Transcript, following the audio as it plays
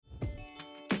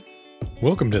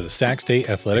Welcome to the Sac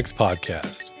State Athletics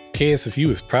Podcast.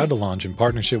 KSSU is proud to launch in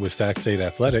partnership with Sac State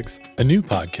Athletics a new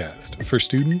podcast for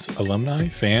students, alumni,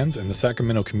 fans, and the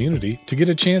Sacramento community to get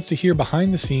a chance to hear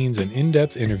behind the scenes and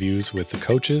in-depth interviews with the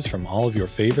coaches from all of your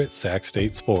favorite Sac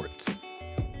State sports.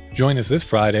 Join us this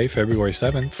Friday, February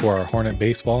 7th for our Hornet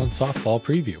baseball and softball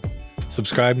preview.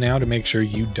 Subscribe now to make sure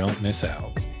you don't miss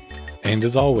out. And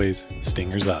as always,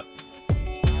 Stingers up.